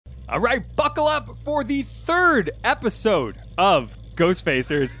All right, buckle up for the third episode of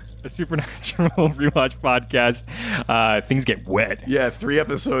Ghostfacers, a supernatural rewatch podcast. Things get wet. Yeah, 3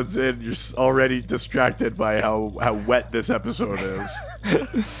 episodes in, you're already distracted by how wet this episode is.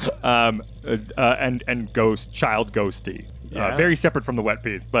 And child ghosty. Yeah. Very separate from the wet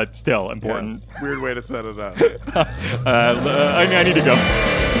piece, but still important. Yeah, weird way to set it up. I need to go.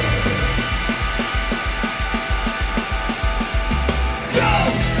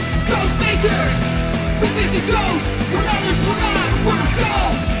 Ghostfacers! We're facing ghosts! We're others, we're not, we're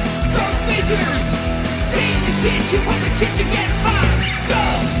ghosts! Ghostfacers! Stay in the kitchen when the kitchen gets hot!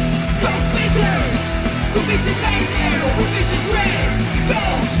 Ghosts! Ghostfacers! We're facing nightmare, we're facing dread!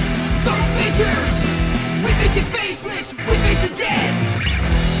 Ghosts! Ghostfacers! We're facing faceless, we're facing dead!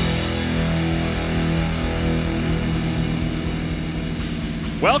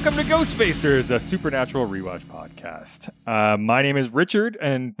 Welcome to Ghostfacers, a supernatural rewatch podcast. My name is Richard,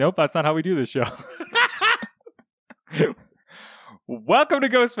 and nope, that's not how we do this show. Welcome to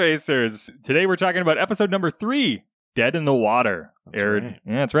Ghostfacers. Today we're talking about episode number 3, Dead in the Water. Right.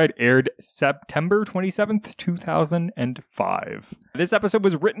 Yeah, that's right. Aired September 27th, 2005. This episode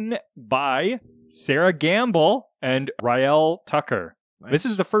was written by Sarah Gamble and Rael Tucker. Nice. This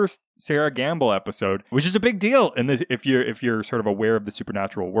is the first Sarah Gamble episode, which is a big deal in this if you're sort of aware of the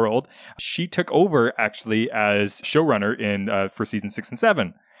supernatural world. She took over actually as showrunner for season 6 and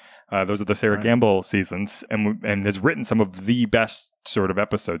 7. Those are the Sarah Gamble seasons, and has written some of the best sort of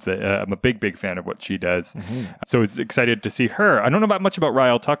episodes. I'm a big fan of what she does. Mm-hmm. So I was excited to see her. I don't know much about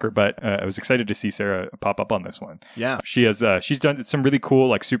Rael Tucker, but I was excited to see Sarah pop up on this one. Yeah. She's done some really cool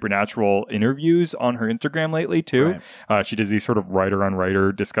like supernatural interviews on her Instagram lately too. Right. She does these sort of writer on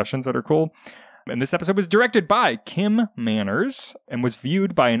writer discussions that are cool. And this episode was directed by Kim Manners and was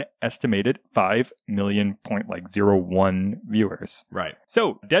viewed by an estimated 5 million viewers. Right.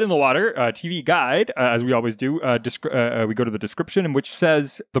 So, Dead in the Water, TV guide, as we always do, we go to the description in which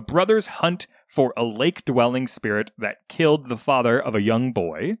says, the brothers hunt for a lake-dwelling spirit that killed the father of a young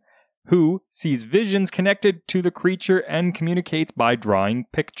boy, who sees visions connected to the creature and communicates by drawing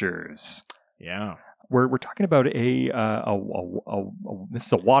pictures. Yeah. We're talking about this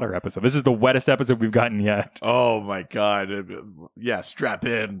is a water episode. This is the wettest episode we've gotten yet. Oh my god. Yeah, strap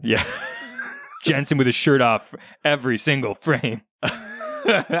in. Yeah. Jensen with his shirt off every single frame.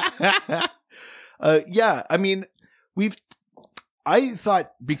 Yeah, I mean, I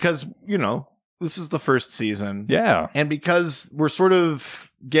thought because, this is the first season. Yeah. And because we're sort of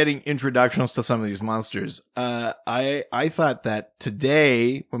getting introductions to some of these monsters, I thought that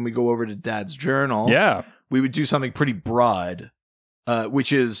today, when we go over to Dad's journal, we would do something pretty broad,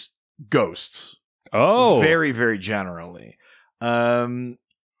 which is ghosts. Oh. Very, very generally.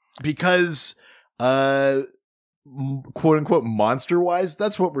 Because, quote unquote, monster wise,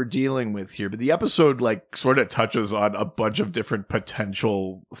 that's what we're dealing with here. But the episode sort of touches on a bunch of different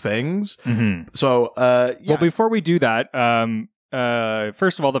potential things. Mm-hmm. So, yeah. Well, before we do that,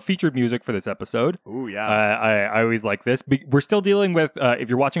 first of all, the featured music for this episode. Ooh, yeah. I always like this. We're still dealing with, if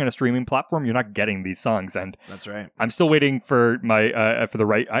you're watching on a streaming platform, you're not getting these songs. And that's right. I'm still waiting for my, for the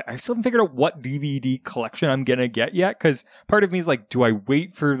right, I still haven't figured out what DVD collection I'm going to get yet. Cause part of me is like, do I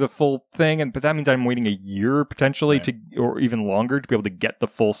wait for the full thing? But that means I'm waiting a year potentially or even longer to be able to get the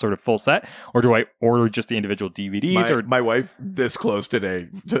full set. Or do I order just the individual DVDs? My wife this close today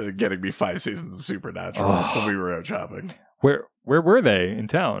to getting me 5 seasons of Supernatural when we were out shopping. Where were they in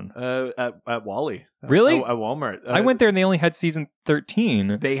town? At Wally. Really? At Walmart. I went there and they only had season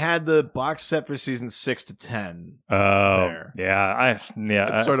 13. They had the box set for season 6 to 10. Oh, there. Yeah. That's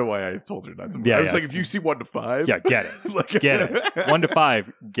sort of why I told her not to. Yeah, I was like, if you see 1 to 5. Yeah, get it. Get it. 1 to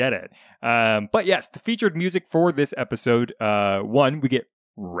 5, get it. But yes, the featured music for this episode, we get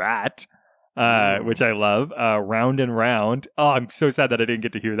Rat. Which I love. Round and Round. Oh, I'm so sad that I didn't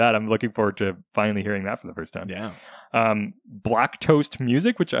get to hear that. I'm looking forward to finally hearing that for the first time. Yeah. Black Toast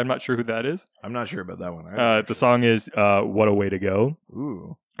Music, which I'm not sure who that is. I'm not sure about that one. The song is What a Way to Go.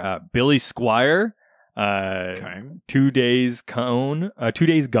 Ooh. Billy Squire. 2 Days Gone.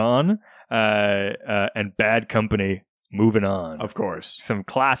 And Bad Company. Moving On. Of course. Some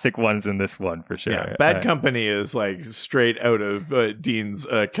classic ones in this one for sure. Yeah, Bad Company is straight out of Dean's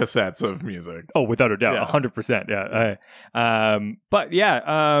cassettes of music. Oh, without a doubt. 100%. Yeah. But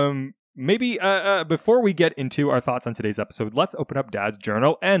yeah, maybe before we get into our thoughts on today's episode, let's open up Dad's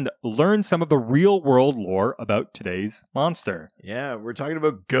journal and learn some of the real world lore about today's monster. Yeah, we're talking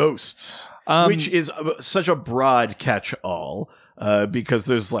about ghosts, which is such a broad catch-all because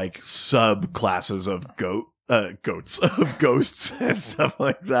there's subclasses of ghosts and stuff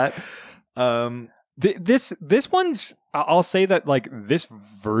like that. This one's, I'll say that like this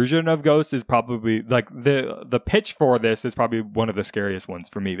version of Ghost is probably like the pitch for this is probably one of the scariest ones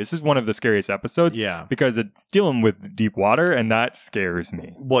for me. This is one of the scariest episodes, because it's dealing with deep water, and that scares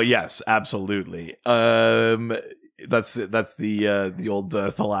me. Well, yes, absolutely. That's the old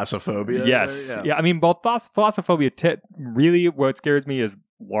thalassophobia. Yes, yeah. I mean, both thalassophobia. Really, what scares me is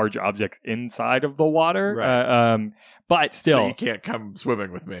large objects inside of the water. Right. But still, so you can't come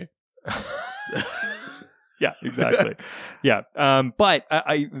swimming with me. Yeah, exactly. Yeah. But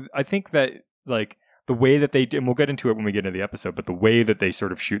I think that like the way that they do, and we'll get into it when we get into the episode, but the way that they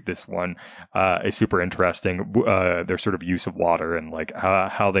sort of shoot this one is super interesting. Their sort of use of water and like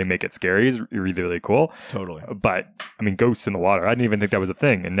how they make it scary is really, really cool. Totally. But I mean, ghosts in the water, I didn't even think that was a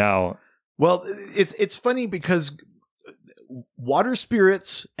thing. And now, well, it's funny because water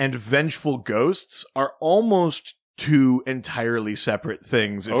spirits and vengeful ghosts are almost two entirely separate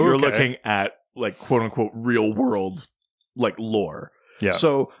things if you're looking at like quote unquote real world like lore. Yeah.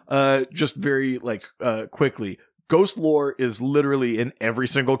 So just very like quickly, ghost lore is literally in every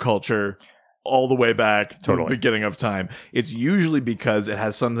single culture all the way back to the beginning of time. It's usually because it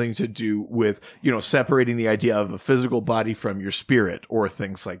has something to do with, separating the idea of a physical body from your spirit or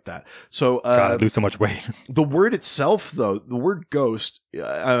things like that. So God, I lose so much weight. The word itself, though, the word ghost,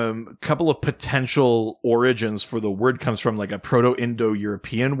 a couple of potential origins for the word comes from like a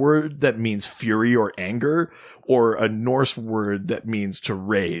Proto-Indo-European word that means fury or anger, or a Norse word that means to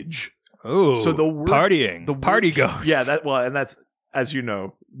rage. Oh, so the word, partying, the party ghost. Yeah, and that's, as you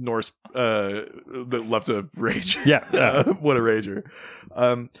know, Norse that love to rage. Yeah. What a rager.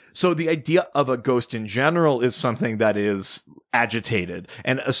 So the idea of a ghost in general is something that is agitated.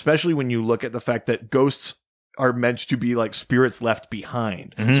 And especially when you look at the fact that ghosts are meant to be like spirits left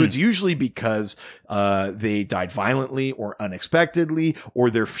behind. Mm-hmm. So it's usually because they died violently or unexpectedly, or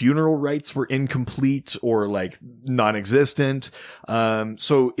their funeral rites were incomplete or like non-existent.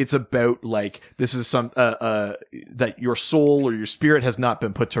 So it's about like, this is some that your soul or your spirit has not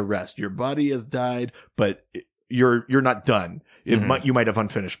been put to rest. Your body has died, but you're not done. You might have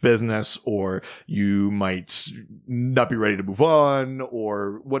unfinished business, or you might not be ready to move on,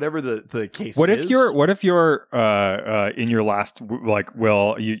 or whatever the case is. What if you're in your last like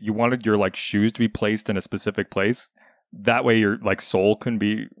will you wanted your like shoes to be placed in a specific place? That way your like soul can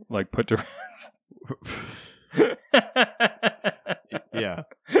be like put to rest. Yeah.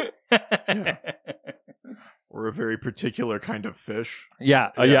 Or a very particular kind of fish. Yeah.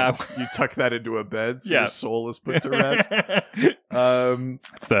 You tuck that into a bed so your soul is put to rest.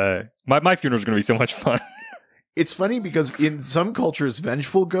 My funeral is going to be so much fun. It's funny because in some cultures,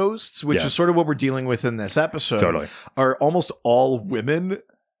 vengeful ghosts, which is sort of what we're dealing with in this episode, are almost all women.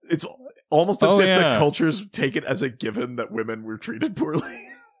 It's almost as if the cultures take it as a given that women were treated poorly.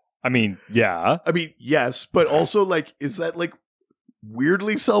 I mean, yeah. I mean, yes, but also like, is that like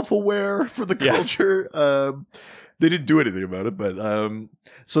weirdly self-aware for the culture? They didn't do anything about it, but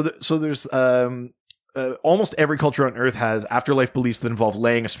so there's almost every culture on Earth has afterlife beliefs that involve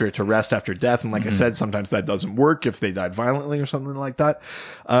laying a spirit to rest after death, and like I said, sometimes that doesn't work if they died violently or something like that.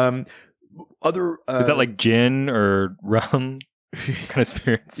 Is that like gin or rum kind of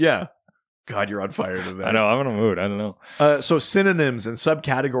spirits? Yeah. God, you're on fire today. I know, I'm in a mood. I don't know. So synonyms and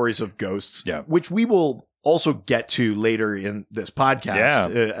subcategories of ghosts, which we will also get to later in this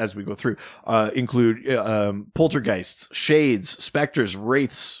podcast as we go through, include poltergeists, shades, specters,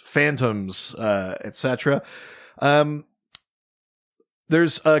 wraiths, phantoms, etc.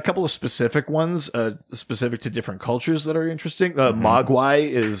 There's a couple of specific ones, specific to different cultures that are interesting. Mogwai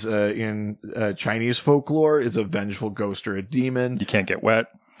is in Chinese folklore, is a vengeful ghost or a demon. You can't get wet.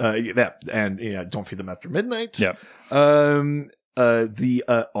 Don't feed them after midnight. Yeah. The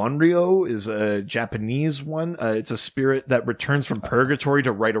Onryo is a Japanese one. It's a spirit that returns from purgatory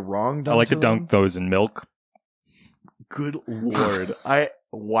to right a wrong. I like to dunk those in milk. Good Lord.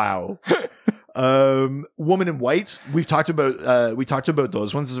 Wow. Woman in White. We talked about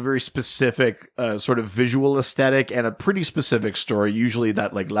those ones. It's a very specific sort of visual aesthetic and a pretty specific story. Usually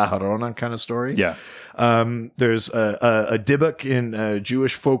that like La Llorona kind of story. Yeah. There's a Dybbuk in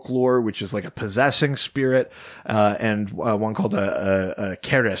Jewish folklore, which is like a possessing spirit, and one called a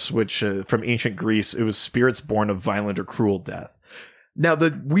Keres, which from ancient Greece, it was spirits born of violent or cruel death. Now,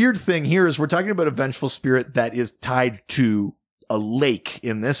 the weird thing here is we're talking about a vengeful spirit that is tied to a lake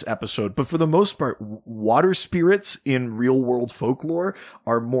in this episode, but for the most part, water spirits in real world folklore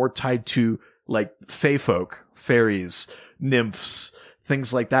are more tied to like fae folk, fairies, nymphs,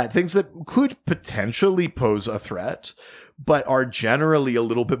 things like that, things that could potentially pose a threat. but are generally a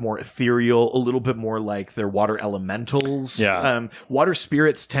little bit more ethereal, a little bit more like they're water elementals. Yeah. Water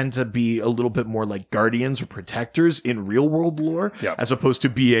spirits tend to be a little bit more like guardians or protectors in real world lore, as opposed to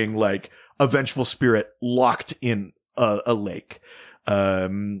being like a vengeful spirit locked in a lake.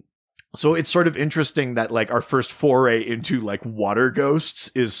 So it's sort of interesting that like our first foray into like water ghosts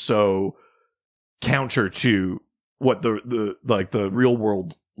is so counter to what the real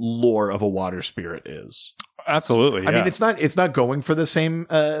world lore of a water spirit is. Absolutely. I mean, it's not going for the same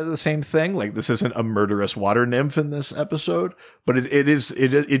thing. Like, this isn't a murderous water nymph in this episode, but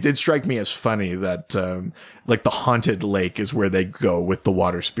it did strike me as funny that like the haunted lake is where they go with the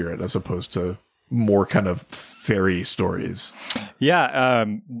water spirit as opposed to more kind of fairy stories. Yeah,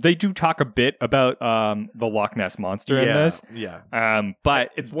 they do talk a bit about the Loch Ness Monster in this. Yeah.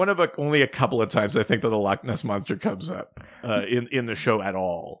 But it's one of only a couple of times I think that the Loch Ness Monster comes up in the show at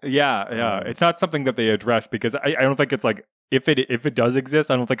all. Yeah. It's not something that they address because I don't think it's like, if it does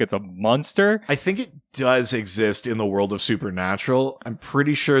exist, I don't think it's a monster. I think it does exist in the world of Supernatural. I'm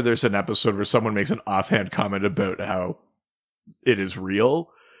pretty sure there's an episode where someone makes an offhand comment about how it is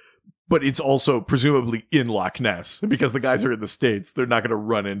real. But it's also presumably in Loch Ness, because the guys are in the States. They're not going to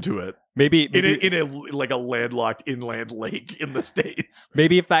run into it. Maybe in a like a landlocked inland lake in the States.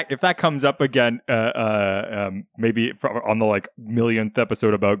 Maybe if that comes up again, maybe on the like millionth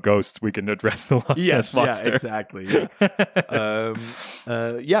episode about ghosts, we can address the Loch Ness Monster. Yeah, exactly.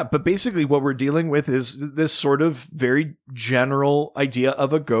 Yeah. But basically, what we're dealing with is this sort of very general idea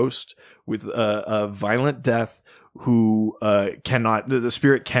of a ghost with a violent death, who the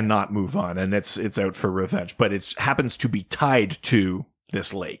spirit cannot move on, and it's out for revenge, but it happens to be tied to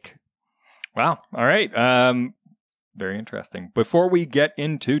this lake. Wow. All right. Very interesting. Before we get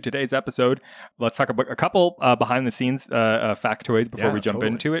into today's episode, let's talk about a couple behind the scenes factoids before we jump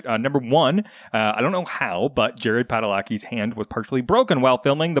into it. Number one, I don't know how, but Jared Padalecki's hand was partially broken while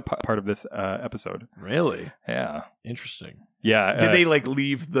filming the part of this episode. Really? Yeah. Interesting. Yeah. Did they like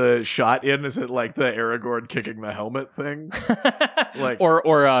leave the shot in? Is it like the Aragorn kicking the helmet thing? Like,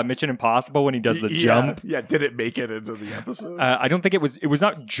 or Mission Impossible when he does the jump? Yeah. Did it make it into the episode? I don't think it was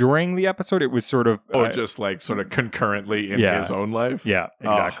not during the episode. It was sort of just like sort of concurrently in his own life. Yeah,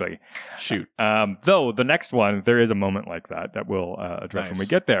 exactly. Oh, shoot. Though the next one, there is a moment like that we'll address when we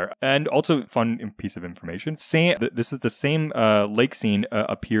get there. And also, fun piece of information: this is the same lake scene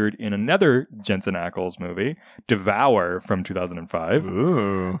appeared in another Jensen Ackles movie, Devour, from 2005.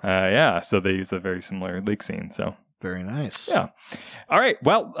 Ooh. Yeah, so they use a very similar lake scene. So very nice. Yeah. All right.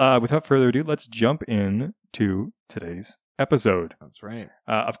 Well, without further ado, let's jump in to today's episode. That's right.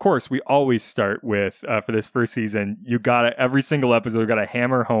 Of course, we always start with for this first season. Every single episode, you got to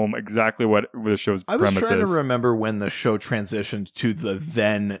hammer home exactly what the show's premise is. I was trying to remember when the show transitioned to the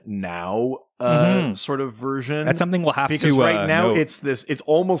then now sort of version. That's something we'll have to because right now note. it's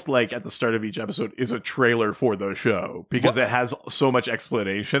almost like at the start of each episode is a trailer for the show because it has so much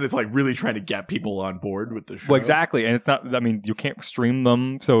explanation. It's like really trying to get people on board with the show. Well, exactly, and it's not. I mean, you can't stream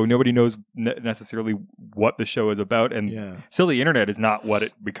them, so nobody knows necessarily what the show is about, and still the internet is not what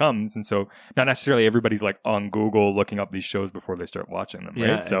it becomes, and so not necessarily everybody's like on Google looking up these shows before they start watching them, right?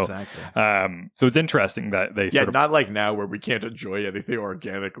 Yeah, so, exactly. So it's interesting that they sort of not like now where we can't enjoy anything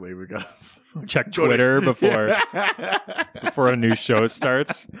organically. We got check Twitter before a new show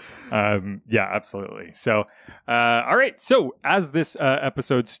starts. Yeah, absolutely. So, all right. So as this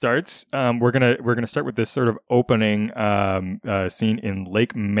episode starts, we're gonna start with this sort of opening scene in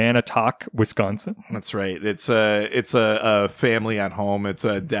Lake Manitowoc, Wisconsin. That's right. It's a family at home. It's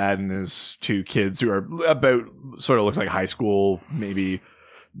a dad and his two kids who are about sort of looks like high school, maybe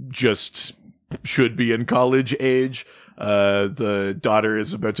just should be in college age. The daughter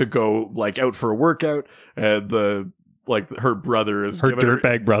is about to go like out for a workout, and her brother is her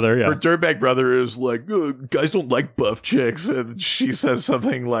dirtbag brother. Yeah, her dirtbag brother is like, guys don't like buff chicks, and she says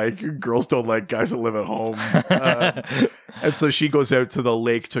something like, girls don't like guys that live at home. And so she goes out to the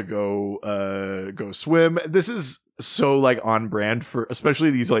lake to go swim. This is so like on brand for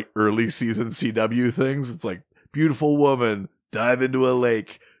especially these like early season CW things. It's like, beautiful woman, dive into a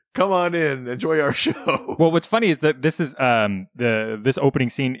lake. Come on in, enjoy our show. Well, what's funny is that this is this opening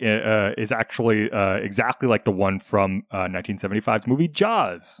scene is actually exactly like the one from 1975's movie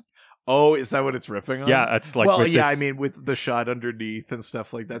Jaws. Oh, is that what it's riffing on? Yeah, that's like. Well, yeah, I mean, with the shot underneath and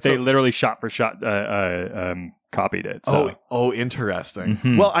stuff like that. They literally shot for shot copied it. So. Oh, interesting.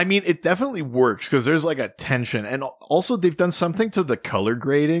 Mm-hmm. Well, I mean, it definitely works because there's like a tension, and also they've done something to the color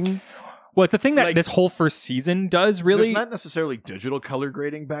grading. Well, it's a thing that this whole first season does, really. There's not necessarily digital color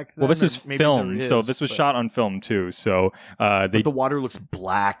grading back then. Well, this was film, so this was shot on film, too. So but the water looks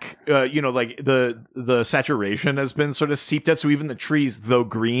black. Like the saturation has been sort of seeped out, so even the trees, though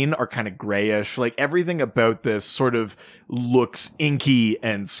green, are kind of grayish. Like, everything about this sort of looks inky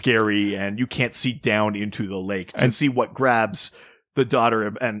and scary, and you can't see down into the lake to see what grabs the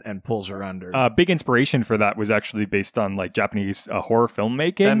daughter and pulls her under. Big inspiration for that was actually based on like Japanese horror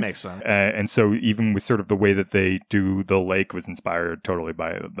filmmaking. That makes sense. And so even with sort of the way that they do the lake was inspired totally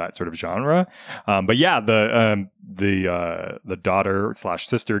by that sort of genre. But yeah, the daughter /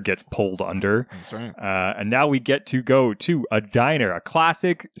 sister gets pulled under. That's right. And now we get to go to a diner, a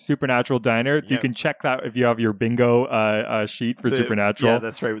classic Supernatural diner. Yep. You can check that if you have your bingo sheet for Supernatural. Yeah,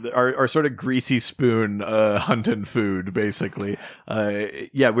 that's right. Our sort of greasy spoon hunting food, basically.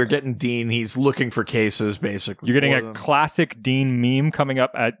 We're getting Dean. He's looking for cases, basically. You're getting a classic Dean meme coming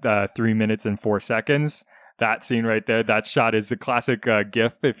up at 3 minutes and 4 seconds. That scene right there, that shot is a classic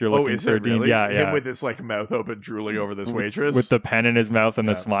GIF if you're looking for Dean. Really? Yeah. Him with his like mouth open, drooling over this waitress with the pen in his mouth and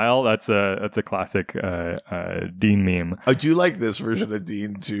the smile. That's a classic Dean meme. I do like this version of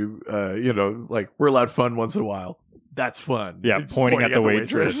Dean too. Like, we're allowed fun once in a while. That's fun. Yeah, pointing at the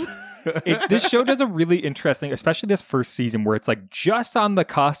waitress. This show does a really interesting, especially this first season, where it's like just on the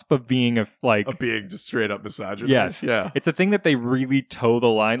cusp of being being just straight up misogynist. Yes, yeah. It's a thing that they really toe the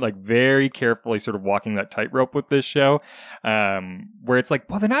line, like very carefully, sort of walking that tightrope with this show, where it's like,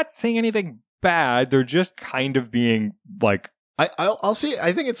 well, they're not saying anything bad; they're just kind of being like. I'll say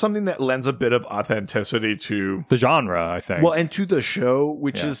I think it's something that lends a bit of authenticity to the genre. I think, well, and to the show,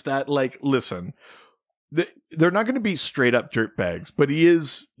 which is that, like, listen. They're not going to be straight up dirtbags, but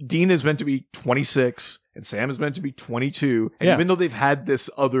Dean is meant to be 26 and Sam is meant to be 22. And even though they've had this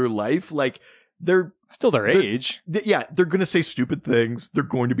other life, like, they're still their age. They're going to say stupid things. They're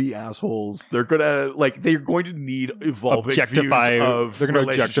going to be assholes. They're going to need evolving views of they're going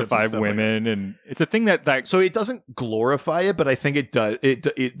to objectify women. And it's a thing that so it doesn't glorify it, but I think it does.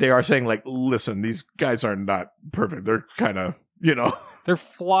 They are saying, like, listen, these guys are not perfect. They're kind of, they're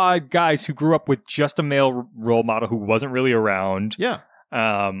flawed guys who grew up with just a male role model who wasn't really around. Yeah.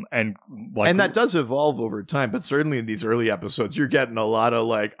 And that does evolve over time, but certainly in these early episodes, you're getting a lot of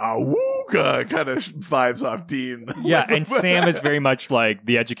like awooga kind of vibes off Dean. Yeah, and Sam is very much like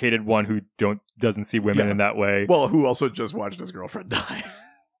the educated one who doesn't see women in that way. Well, who also just watched his girlfriend die.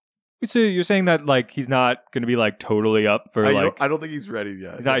 So you're saying that like he's not going to be like totally up for I don't think he's ready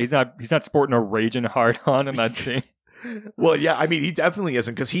yet. He's not sporting a raging hard on in that scene. Well, yeah, I mean, he definitely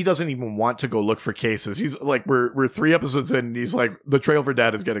isn't, because he doesn't even want to go look for cases. He's like, we're 3 episodes in, and he's like, the trail for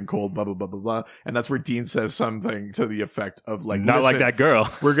Dad is getting cold, blah blah blah blah blah, and that's where Dean says something to the effect of like, not like that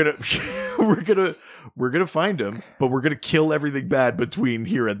girl. We're gonna find him, but we're gonna kill everything bad between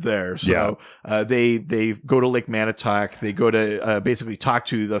here and there. So they go to Lake Manitowoc. They go to basically talk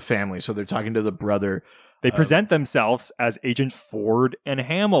to the family. So they're talking to the brother. They present themselves as Agent Ford and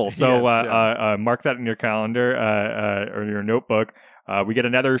Hamill. So mark that in your calendar or your notebook. We get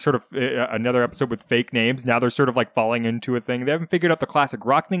another episode with fake names. Now they're sort of like falling into a thing. They haven't figured out the classic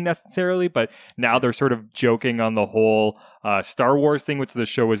rock thing necessarily, but now they're sort of joking on the whole Star Wars thing, which the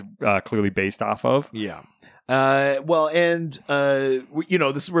show is clearly based off of. Yeah. This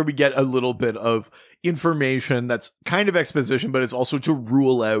is where we get a little bit of information that's kind of exposition, but it's also to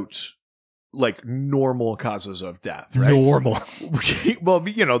rule out like normal causes of death, right? Normal. Well,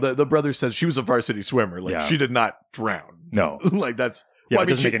 the brother says she was a varsity swimmer. Like, she did not drown. No. Like, that's... Yeah, well, it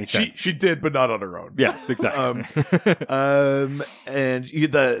doesn't make any sense. She did, but not on her own. Yes, exactly.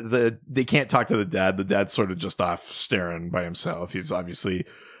 And they can't talk to the dad. The dad's sort of just off staring by himself. He's obviously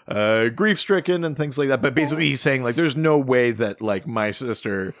grief-stricken and things like that. But basically he's saying, like, there's no way that, like, my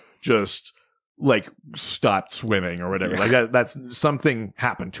sister just... like stopped swimming or whatever. Like that's something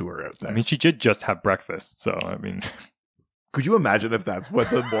happened to her out there. I mean, she did just have breakfast, so I mean, could you imagine if that's what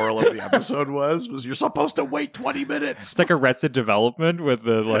the moral of the episode was you're supposed to wait 20 minutes? It's like Arrested Development with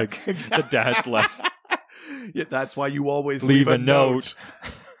the like the dad's less. Yeah, that's why you always leave a note.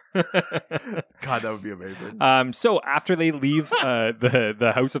 God, that would be amazing. So after they leave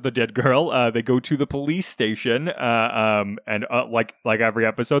the house of the dead girl, they go to the police station. And like every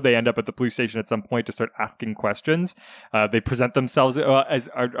episode, they end up at the police station at some point to start asking questions. They present themselves as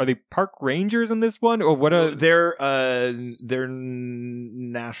are they park rangers in this one, or what? They're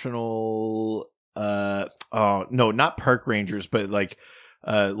national. No, not park rangers, but like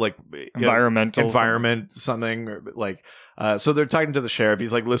environment something, or like. So they're talking to the sheriff.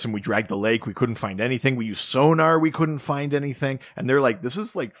 He's like, listen, we dragged the lake. We couldn't find anything. We used sonar. We couldn't find anything. And they're like, this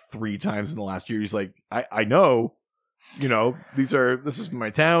is like 3 times in the last year. He's like, I know. this is my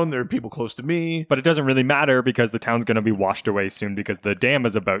town. There are people close to me. But it doesn't really matter because the town's going to be washed away soon because the dam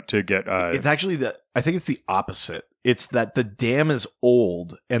is about to get... It's actually I think it's the opposite. It's that the dam is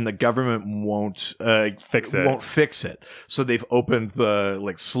old and the government won't fix it. So they've opened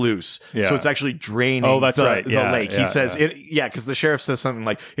the sluice. Yeah. So it's actually draining the lake. He says, because the sheriff says something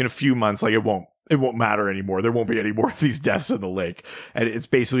like, in a few months, it won't matter anymore. There won't be any more of these deaths in the lake. And it's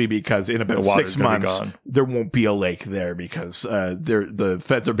basically because in about 6 months, there won't be a lake there because the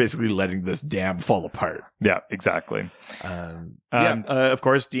feds are basically letting this dam fall apart. Yeah, exactly. Of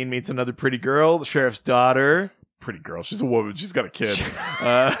course, Dean meets another pretty girl, the sheriff's daughter. Pretty girl. She's a woman. She's got a kid.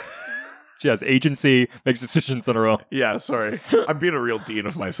 She has agency, makes decisions on her own. Yeah, sorry. I'm being a real Dean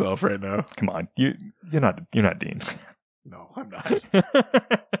of myself right now. Come on. You're not Dean. No, I'm not.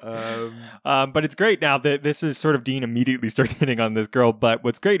 But it's great now that this is sort of Dean immediately starts hitting on this girl. But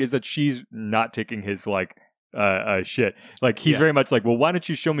what's great is that she's not taking his shit. He's very much like, well, why don't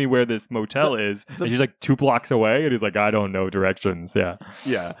you show me where this motel is? And she's 2 blocks away, and he's like, I don't know directions. Yeah.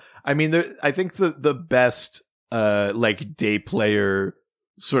 Yeah. I mean, I think the best day player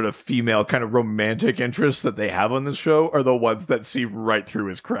sort of female kind of romantic interests that they have on this show are the ones that see right through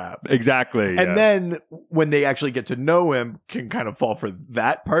his crap. Exactly. And then when they actually get to know him, can kind of fall for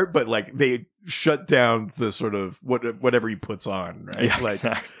that part, but they shut down the sort of whatever he puts on, right? Yeah,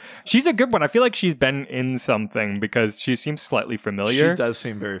 exactly. She's a good one. I feel like she's been in something because she seems slightly familiar. She does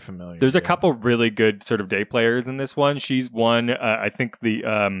seem very familiar. There's a couple really good sort of day players in this one. She's one. I think the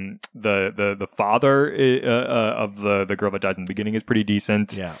father of the girl that dies in the beginning is pretty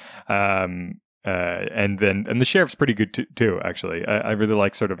decent. Yeah. And the sheriff's pretty good too. Actually, I really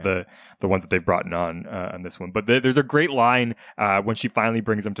like sort of the ones that they've brought on this one. But there's a great line when she finally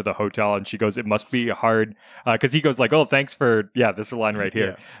brings him to the hotel, and she goes, "It must be hard," because he goes "Oh, thanks for this is a line right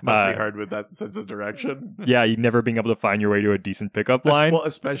here. Yeah. Must be hard with that sense of direction." Yeah, you never being able to find your way to a decent pickup line. Well,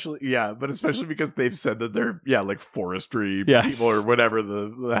 especially because they've said that they're forestry people or whatever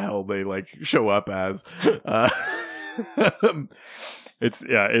the hell they show up as.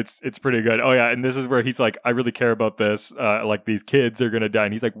 It's pretty good. Oh yeah, and this is where he's like, I really care about this. These kids are gonna die,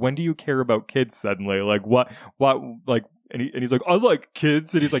 and he's like, when do you care about kids suddenly? What? And he's like, I like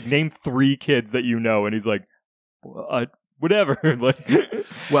kids, and he's like, name 3 kids that you know, and he's like, whatever.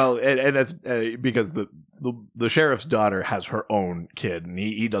 Well, and it's because the sheriff's daughter has her own kid, and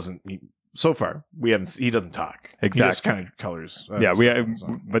he doesn't. So far, he doesn't talk. Exactly. He just kind of colors.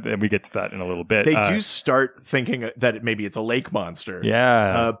 But then we get to that in a little bit. They do start thinking that maybe it's a lake monster.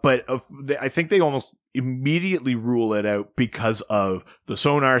 Yeah. But I think they almost immediately rule it out because of the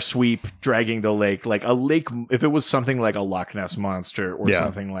sonar sweep dragging the lake. A lake, if it was something like a Loch Ness monster or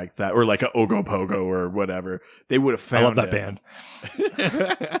something like that, or like a Ogopogo or whatever, they would have found I love that band.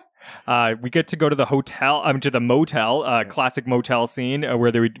 We get to go to the hotel, to the motel, classic motel scene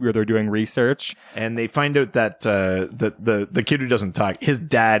where they're doing research, and they find out that the kid who doesn't talk, his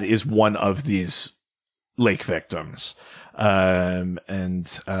dad is one of these lake victims, and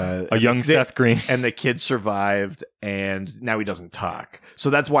a young Seth Green, and the kid survived, and now he doesn't talk. So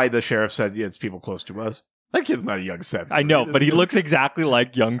that's why the sheriff said, "Yeah, it's people close to us." That kid's not a young Seth Green. I know, but he looks exactly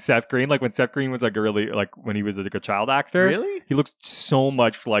like young Seth Green. When Seth Green was when he was a child actor. Really? He looks so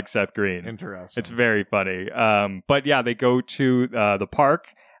much like Seth Green. Interesting. It's very funny. But yeah, they go to the park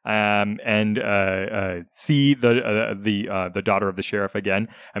and see the daughter of the sheriff again,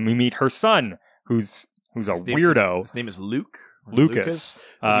 and we meet her son, who's a weirdo. His name is Luke. Lucas.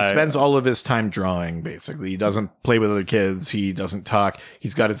 He spends all of his time drawing, basically. He doesn't play with other kids. He doesn't talk.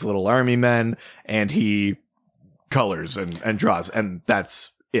 He's got his little army men, and he colors and draws, and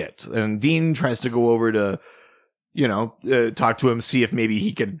that's it. And Dean tries to go over to, talk to him, see if maybe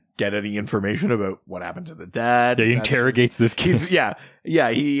he could get any information about what happened to the dad. Yeah, he interrogates this kid. He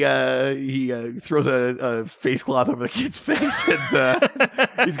throws a face cloth over the kid's face, and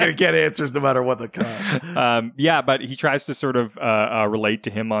he's going to get answers no matter what the cost. But he tries to sort of relate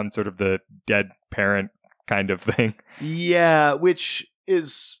to him on sort of the dead parent kind of thing. Yeah, which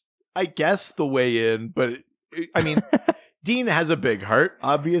is, I guess, the way in, but I mean... Dean has a big heart,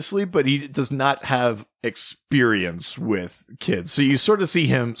 obviously, but he does not have experience with kids. So you sort of see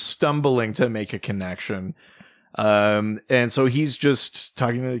him stumbling to make a connection. And so he's just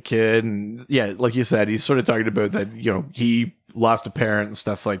talking to the kid. And yeah, like you said, he's sort of talking about that, he lost a parent and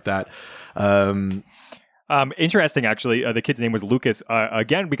stuff like that. Interesting, actually. The kid's name was Lucas.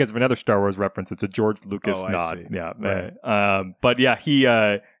 Again, because of another Star Wars reference. It's a George Lucas nod. See. Yeah. Right. But yeah,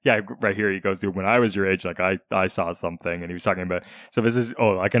 right here he goes, dude, when I was your age, like I saw something, and he was talking about, so this is,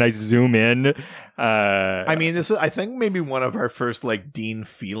 can I zoom in? I mean, this is, I think, maybe one of our first like Dean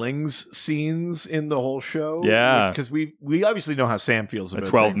feelings scenes in the whole show. Yeah. Because we obviously know how Sam feels about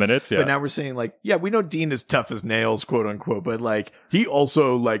 12 things, minutes, yeah. But now we're saying like, yeah, we know Dean is tough as nails, quote unquote, but like he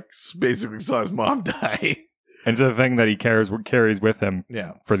also like basically saw his mom die. And it's a thing that he carries with him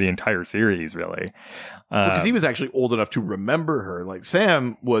yeah. for the entire series, really. Because he was actually old enough to remember her. Like,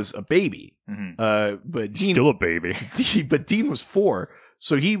 Sam was a baby. Mm-hmm. But Dean, still a baby. But Dean was 4.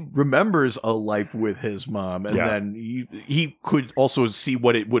 So he remembers a life with his mom. And then he could also see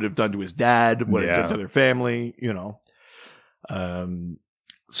what it would have done to his dad, what it did to their family, you know.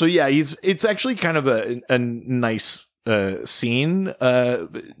 So yeah, it's actually kind of a nice scene.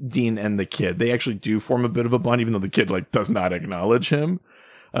 Dean and the kid, they actually do form a bit of a bond, even though the kid like does not acknowledge him.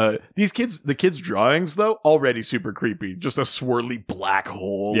 The kids' drawings though, already super creepy. Just a swirly black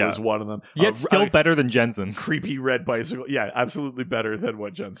hole is one of them. Yeah, it's still better than Jensen's. Creepy red bicycle. Yeah, absolutely better than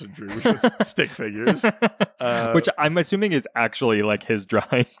what Jensen drew, which was stick figures. Which I'm assuming is actually like his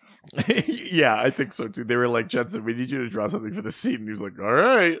drawings. Yeah, I think so too. They were like, Jensen, we need you to draw something for the scene. And he was like, all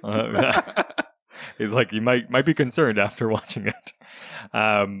right. He's like, you might be concerned after watching it.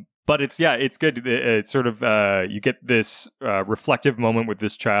 But it's good. It's sort of, you get this reflective moment with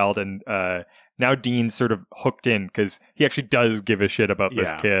this child, and now Dean's sort of hooked in because he actually does give a shit about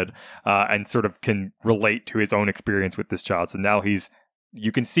this kid, and sort of can relate to his own experience with this child. So now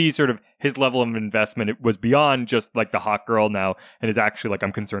you can see sort of his level of investment. It was beyond just like the hot girl now, and is actually like,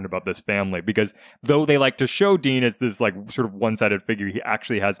 I'm concerned about this family, because though they like to show Dean as this like sort of one-sided figure, he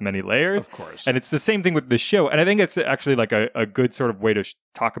actually has many layers. Of course. And it's the same thing with the show. And I think it's actually like a good sort of way to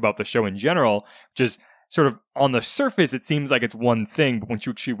talk about the show in general. Just sort of on the surface, it seems like it's one thing, but once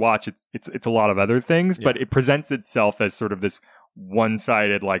you actually watch, it's a lot of other things. But it presents itself as sort of this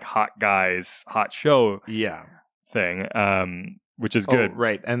one-sided like hot show thing. Which is good. Oh,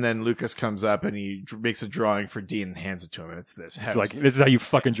 right. And then Lucas comes up and he makes a drawing for Dean and hands it to him. And it's this. It's like, this is how you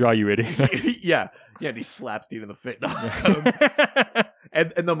fucking draw, you idiot. Yeah. And he slaps Dean in the face.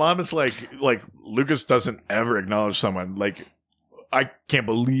 And the mom is like, Lucas doesn't ever acknowledge someone. Like, I can't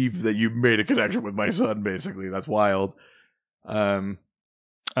believe that you made a connection with my son, basically. That's wild.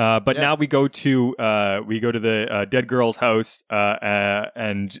 Now we go to the dead girl's house,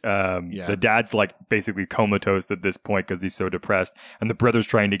 and the dad's like basically comatose at this point because he's so depressed, and the brother's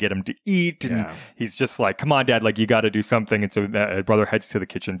trying to get him to eat, and he's just like, "Come on, Dad, like you got to do something." And so the brother heads to the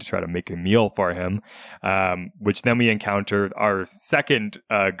kitchen to try to make a meal for him, which then we encounter our second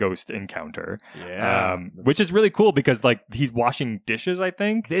ghost encounter, which is really cool because like he's washing dishes, I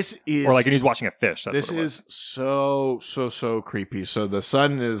think. And he's washing a fish. This is so creepy. So the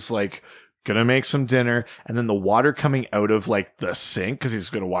son is like gonna make some dinner, and then the water coming out of like the sink, because he's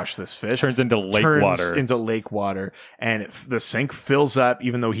gonna wash this fish, turns into lake water, and the sink fills up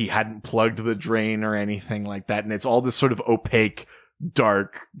even though he hadn't plugged the drain or anything like that, and it's all this sort of opaque,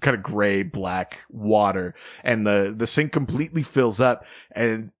 dark, kind of gray black water, and the sink completely fills up,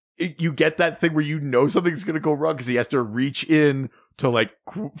 and you get that thing where you know something's gonna go wrong because he has to reach in to like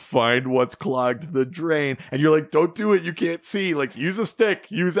find what's clogged the drain, and you're like, don't do it, you can't see, like use a stick,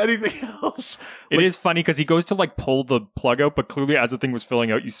 use anything else. It is funny because he goes to like pull the plug out, but clearly as the thing was filling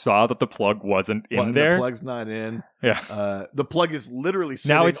out, you saw that the plug wasn't in there. The plug's not in. The plug is literally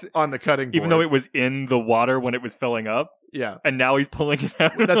sitting now it's on the cutting board, even though it was in the water when it was filling up. And now he's pulling it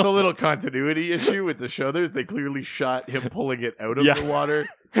out. That's a little continuity issue with the show. They clearly shot him pulling it out of the water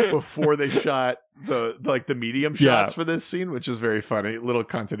before they shot the medium shots for this scene, which is very funny. Little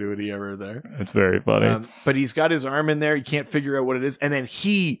continuity error there. It's very funny. But he's got his arm in there. He can't figure out what it is, and then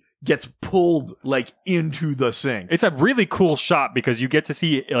he gets pulled like into the sink. It's a really cool shot because you get to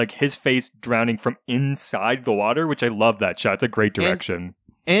see like his face drowning from inside the water, which I love that shot. It's a great direction.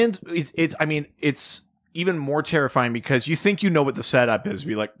 And it's even more terrifying because you think you know what the setup is.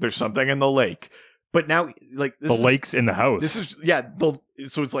 Be like, there's something in the lake. But now, like, the lake's in the house. This is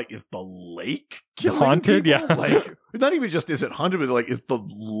so it's like, is the lake haunted? People? Yeah, like not even just is it haunted, but like, is the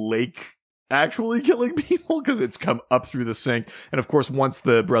lake actually killing people because it's come up through the sink? And of course, once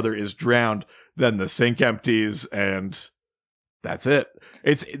the brother is drowned, then the sink empties, and that's it.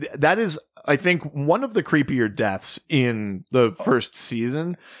 That is, I think, one of the creepier deaths in the first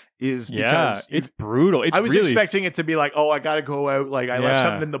season. Is because it's brutal. I was expecting it to be like, oh, I gotta go out, like I left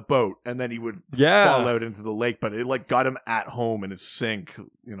something in the boat, and then he would fall out into the lake, but it like got him at home in his sink,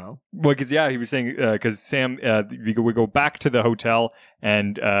 you know? Well, because he was saying, because Sam, we go back to the hotel,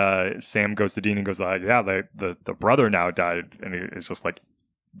 and Sam goes to Dean and goes, the brother now died, and it's just like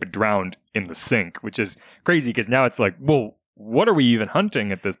drowned in the sink, which is crazy because now it's like, whoa, what are we even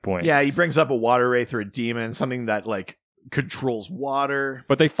hunting at this point? Yeah, he brings up a water wraith or a demon, something that like controls water.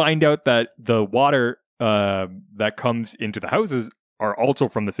 But they find out that the water that comes into the houses are also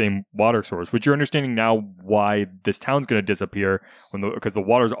from the same water source, which you're understanding now why this town's going to disappear because the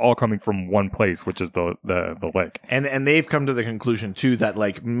water's all coming from one place, which is the lake. And they've come to the conclusion too that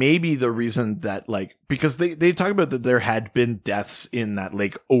like maybe the reason that like because they talk about that there had been deaths in that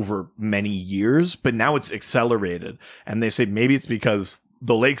lake over many years, but now it's accelerated, and they say maybe it's because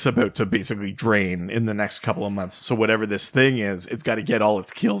the lake's about to basically drain in the next couple of months. So whatever this thing is, it's got to get all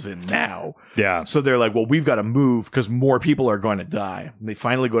its kills in now. Yeah. So they're like, well, we've got to move because more people are going to die. And they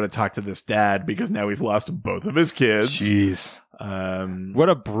finally go to talk to this dad because now he's lost both of his kids. Jeez. What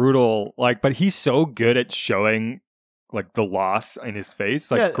a brutal, but he's so good at showing like the loss in his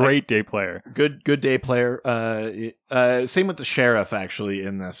face. Great day player. Good day player. Same with the sheriff actually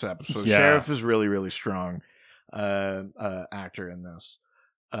in this episode. Yeah. Sheriff is really, really strong actor in this.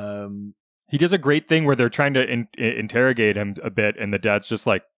 He does a great thing where they're trying to interrogate him a bit, and the dad's just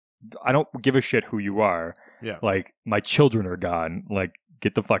like, I don't give a shit who you are. Yeah. Like, my children are gone. Like,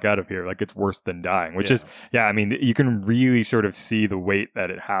 get the fuck out of here. Like, it's worse than dying, which is, I mean, you can really sort of see the weight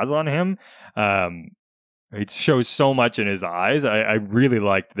that it has on him. It shows so much in his eyes. I really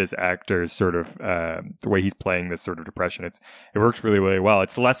liked this actor's sort of the way he's playing this sort of depression. It works really, really well.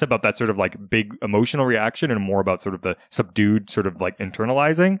 It's less about that sort of like big emotional reaction and more about sort of the subdued sort of like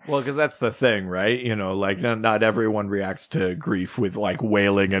internalizing. Well, because that's the thing, right? You know, like not everyone reacts to grief with like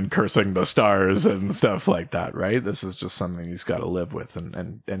wailing and cursing the stars and stuff like that, right? This is just something he's got to live with,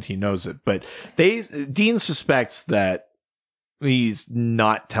 and he knows it. But Dean suspects that he's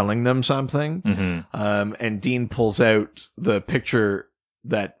not telling them something. Mm-hmm. And Dean pulls out the picture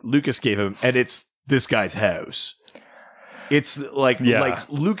that Lucas gave him, and it's this guy's house. It's like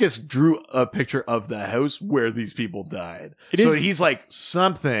Lucas drew a picture of the house where these people died. He's like,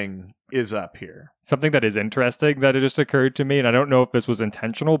 something is up here. Something that is interesting that it just occurred to me, and I don't know if this was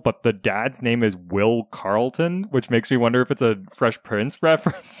intentional, but the dad's name is Will Carlton, which makes me wonder if it's a Fresh Prince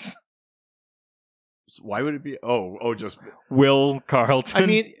reference. Why would it be? Oh, just Will Carlton. I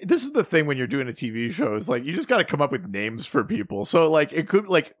mean, this is the thing when you're doing a TV show. Is like you just got to come up with names for people. So like it could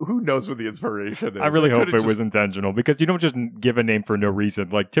who knows what the inspiration is. I really hope it was intentional because you don't just give a name for no reason.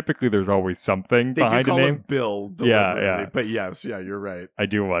 Like typically, there's always something behind a name. Bill. Yeah. But yes, you're right. I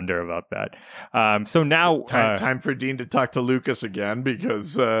do wonder about that. So now time for Dean to talk to Lucas again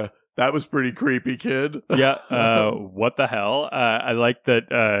because. That was pretty creepy, kid. Yeah. What the hell? I like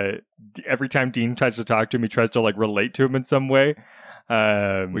that every time Dean tries to talk to him, he tries to like relate to him in some way.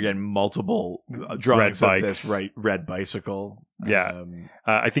 We get multiple drawings of this red bicycle. Yeah.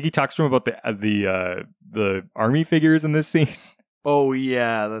 I think he talks to him about the army figures in this scene. Oh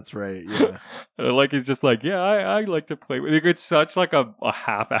yeah, that's right. Yeah, like he's just like, I like to play with. It's such like a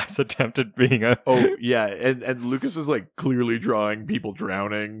half-ass attempt at being a. Oh yeah, and Lucas is like clearly drawing people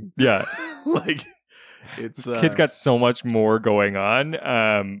drowning. Yeah, like it's kid's got so much more going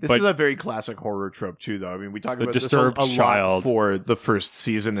on. This is a very classic horror trope too, though. I mean, we talk about disturbed this a lot for the first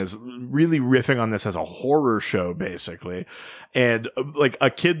season is really riffing on this as a horror show, basically. And like a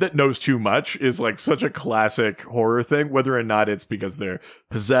kid that knows too much is like such a classic horror thing, whether or not it's because they're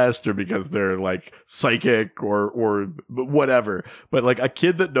possessed or because they're like psychic or whatever. But like a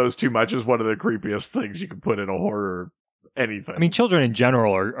kid that knows too much is one of the creepiest things you can put in a horror. Anything. I mean, children in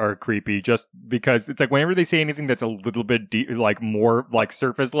general are creepy just because it's like whenever they say anything that's a little bit deep, like more like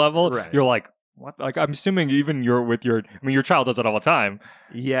surface level, right. You're like, what? Like, I'm assuming even your child does it all the time.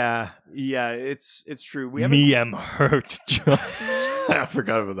 Yeah, it's true. I'm hurt. I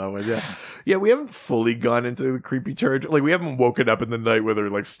forgot about that one. Yeah. We haven't fully gone into the creepy territory. Like we haven't woken up in the night where they're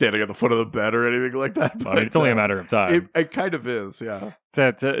like standing at the foot of the bed or anything like that. But it's only a matter of time. It kind of is. Yeah.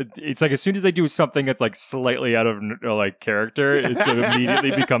 It's like as soon as they do something that's like slightly out of like character, it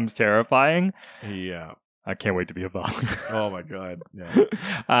immediately becomes terrifying. Yeah. I can't wait to be a father. Oh my god!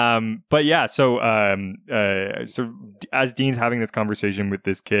 Yeah. But yeah, so as Dean's having this conversation with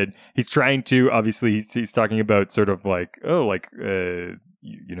this kid, he's trying to obviously he's talking about sort of like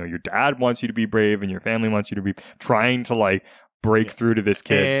you know your dad wants you to be brave and your family wants you to be trying to like break through to this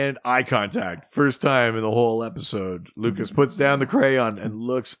kid and eye contact. First time in the whole episode, Lucas puts down the crayon and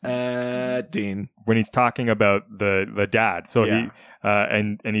looks at Dean when he's talking about the dad. So he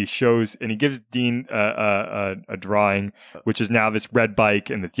he shows and he gives Dean a drawing, which is now this red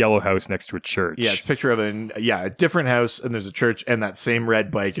bike and this yellow house next to a church. Yeah, it's a picture of a different house and there's a church and that same red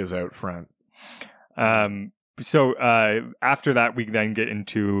bike is out front. So after that, we then get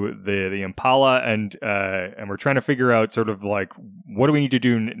into the Impala, and we're trying to figure out sort of like what do we need to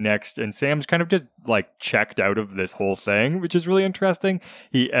do next. And Sam's kind of just like checked out of this whole thing, which is really interesting.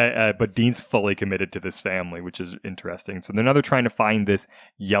 But Dean's fully committed to this family, which is interesting. So now they're trying to find this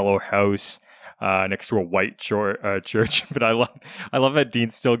yellow house next to a white church. But I love that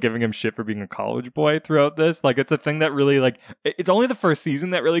Dean's still giving him shit for being a college boy throughout this. Like, it's a thing that really, like, it's only the first season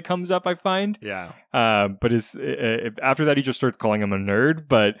that really comes up, I find. Yeah. But after that, he just starts calling him a nerd.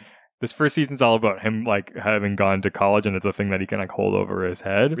 But this first season's all about him, like, having gone to college, and it's a thing that he can, like, hold over his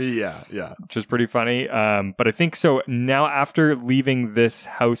head. Yeah. Which is pretty funny. But I think so now, after leaving this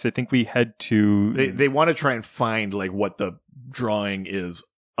house, I think we head to... They want to try and find, like, what the drawing is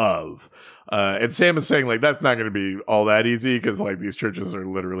of. And Sam is saying, like, that's not going to be all that easy because, like, these churches are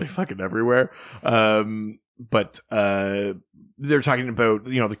literally fucking everywhere. But they're talking about,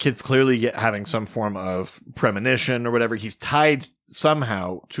 you know, the kid's clearly having some form of premonition or whatever. He's tied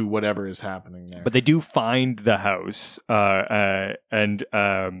somehow to whatever is happening there. But they do find the house, and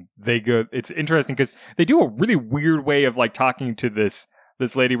they go. It's interesting because they do a really weird way of, like, talking to this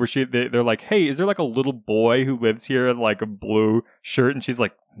lady where they're like, hey, is there like a little boy who lives here in like a blue shirt? And she's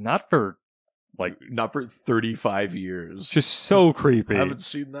like, not for 35 years. Just so creepy. I haven't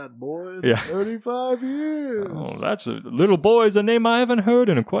seen that boy in 35 years. Oh, that's a little boy is a name I haven't heard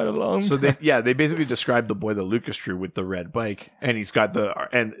in quite a long time. So they basically described the boy that Lucas drew with the red bike, and he's got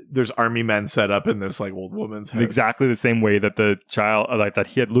and there's army men set up in this like old woman's house. Exactly the same way that the child, like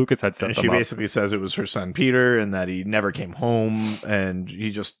that Lucas had set and them she up. basically says it was her son Peter, and that he never came home, and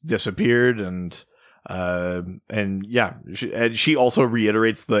he just disappeared, and she also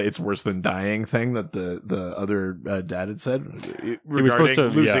reiterates the "it's worse than dying" thing that the other dad had said regarding he was supposed to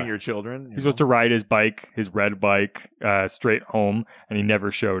losing your children. He's supposed to ride his bike, his red bike, straight home, and he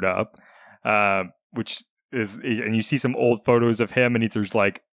never showed up. Which is, and you see some old photos of him, and there's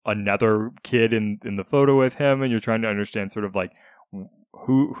like another kid in the photo with him, and you're trying to understand sort of like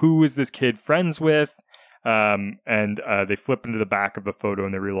who is this kid friends with. And they flip into the back of the photo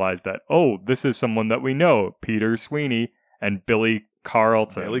and they realize that, oh, this is someone that we know, Peter Sweeney and Billy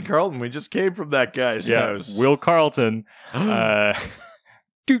Carlton. We just came from that guy's house. Will Carlton. In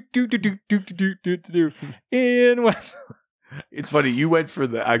West. It's funny, you went for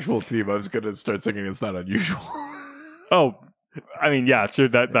the actual theme. I was going to start singing It's Not Unusual. Oh, I mean, yeah, sure,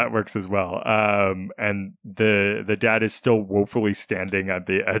 that works as well. And the dad is still woefully standing at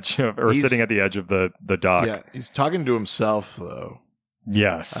the edge sitting at the edge of the dock. Yeah, he's talking to himself though.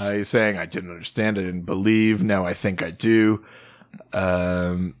 Yes, he's saying, "I didn't understand, I didn't believe. Now I think I do."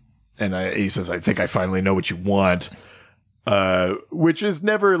 He says, "I think I finally know what you want." Which is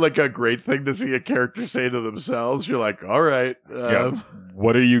never like a great thing to see a character say to themselves. You're like, all right,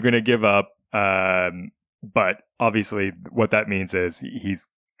 what are you gonna give up? But obviously, what that means is he's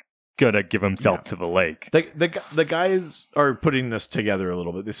gonna give himself to the lake. The guys are putting this together a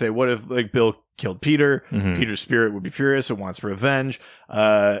little bit. They say, "What if like Bill killed Peter? Mm-hmm. Peter's spirit would be furious and wants revenge."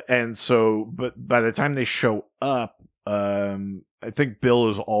 And so, but by the time they show up, I think Bill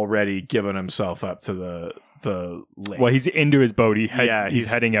has already given himself up to the lake. Well, he's into his boat. He's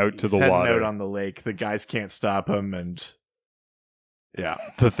heading out to the water. Out on the lake. The guys can't stop him, and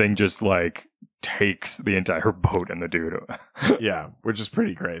the thing just like takes the entire boat and the dude. Which is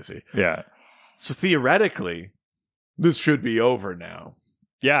pretty crazy. Yeah. So theoretically, this should be over now.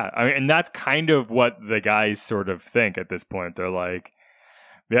 Yeah, I mean, and that's kind of what the guys sort of think at this point. They're like,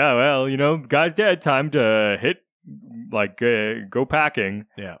 yeah, well, you know, guy's dead. Time to go packing.